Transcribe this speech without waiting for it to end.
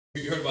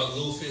You heard about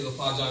Lil Fizz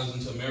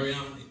apologizing to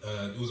Omarion?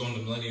 It was on the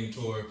Millennium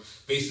Tour.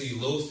 Basically,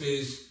 Lil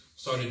Fizz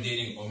started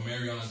dating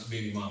Omarion's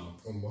baby mama.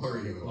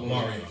 Omarion. Oh,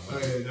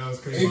 yeah, that was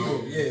crazy.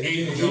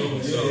 April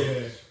Jones.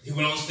 So he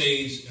went on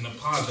stage and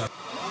apologized.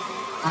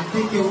 I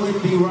think it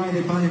wouldn't be right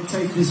if I didn't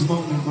take this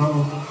moment, bro,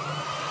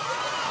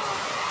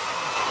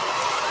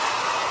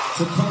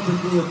 to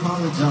publicly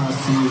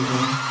apologize to you,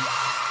 man.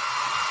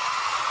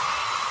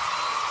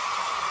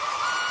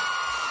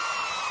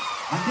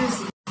 I did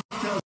some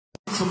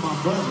to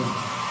my brother.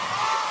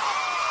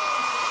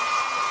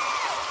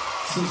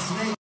 Some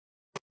snake.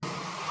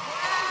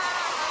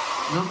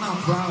 And I'm not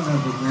proud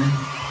of it, man.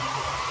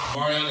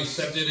 Omarion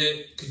accepted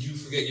it. Could you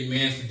forget your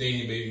man for dating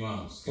your baby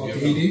moms? Fuck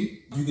AD. You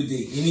could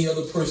date any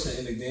other person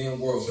in the damn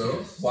world.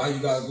 So? Why you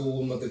gotta go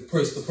with the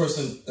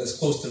person that's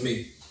close to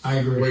me? I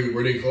agree. Wait,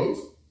 were they close?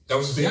 That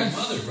was his baby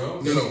mother,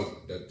 bro. No.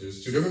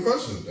 There's two different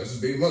questions. That's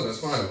his baby mother. That's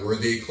fine. Were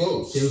they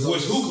close?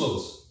 Was who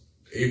close?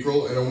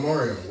 April and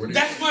Omarion.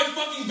 That's my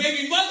fucking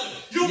baby mother.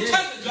 You don't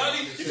touch it,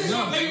 Johnny. You touch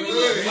my baby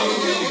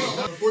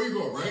mother. Before you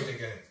go, right?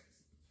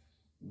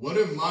 What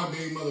if my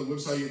baby mother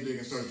whips out your dick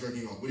and starts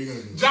jerking off? What are you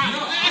gonna do? Johnny.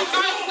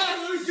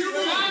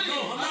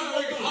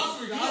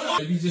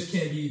 We just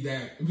can't be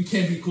that. We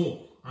can't be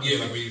cool. Yeah,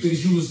 like we.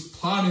 Because you was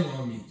plotting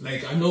on me.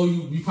 Like I know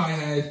we probably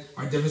had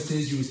our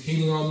differences. You was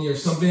hating on me or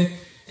something,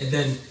 and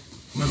then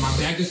when my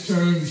back is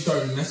turned, you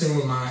started messing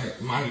with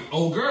my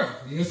old girl.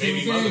 You know what I'm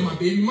saying? My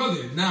baby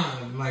mother. Nah,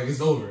 like it's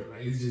over.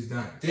 Like it's just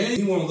done. Then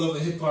you want to love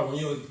and hip hop when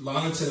you're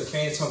lying to the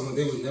fans talking about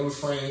they were never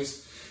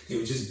friends. They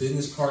were just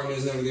business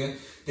partners and everything.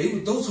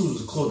 Those two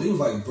was close. They was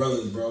like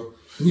brothers, bro.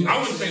 I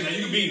wouldn't say that.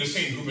 You could be in the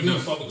same group and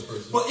not fuck with the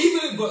person. But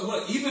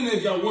even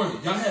if y'all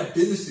weren't, y'all had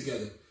business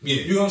together. Yeah.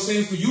 You know what I'm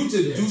saying? For you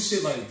to do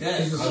shit like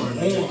that,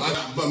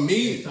 but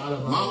me, my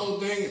whole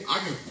thing, I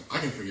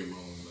can forget my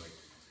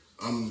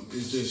own.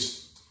 It's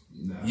just,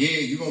 yeah,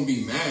 you're gonna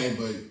be mad,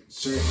 but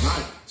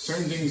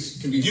certain things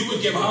can be. You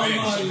would get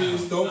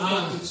revenge. Don't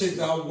fuck the chick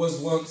that I was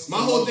once. My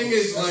whole thing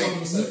is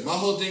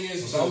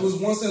if I was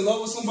once in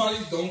love with somebody,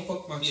 don't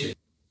fuck my chick.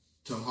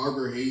 To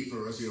harbor hate for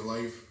the rest of your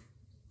life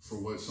for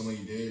what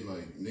somebody did,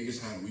 like,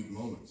 niggas have weak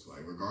moments.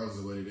 Like, regardless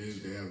of what it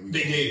is, they have weak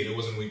moments. They did. It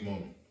wasn't a weak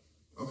moment.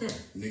 Okay.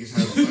 Niggas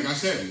have, like I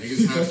said,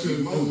 niggas have weak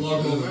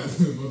moments.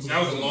 That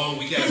was a long,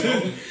 weak ass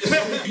moment.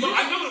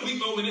 I know what a weak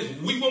moment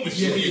is. Weak moment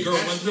is when your girl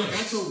runs down.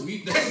 That's a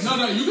weak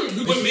No,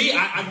 you With me,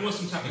 I'd want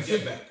some type of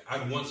get back.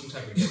 I'd want some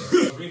type of get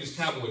back. Greenest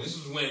Cowboy. This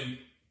was when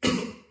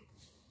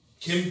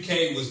Kim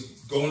K was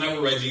going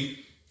out with Reggie.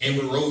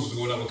 Amber Rose was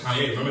going out with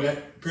Kanye. Remember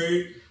that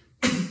period?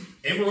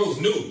 Amber Rose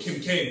knew Kim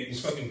K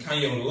was fucking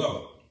Kanye on the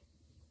low.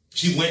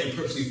 She went and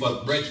purposely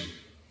fucked Reggie.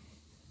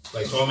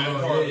 Like, so I'm at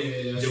the party,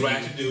 did what I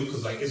had to do,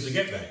 because, like, it's a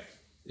get back.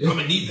 Yeah. I'm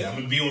gonna need that. I'm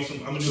gonna be on some,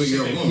 I'm gonna do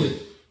something.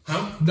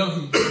 Huh? No,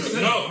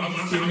 I'm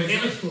handling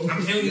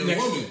that.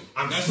 Woman.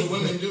 That's what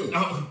women do.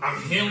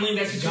 I'm handling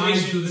that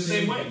situation the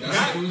same way.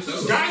 Guys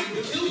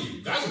will kill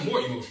you. Guys are more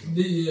emotional.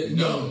 Yeah,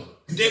 no.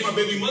 You date my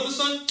baby mother's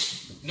son?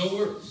 No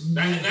words.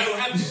 That'll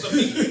happen to some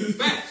people.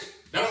 Facts.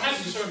 That'll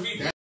happen to certain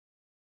people.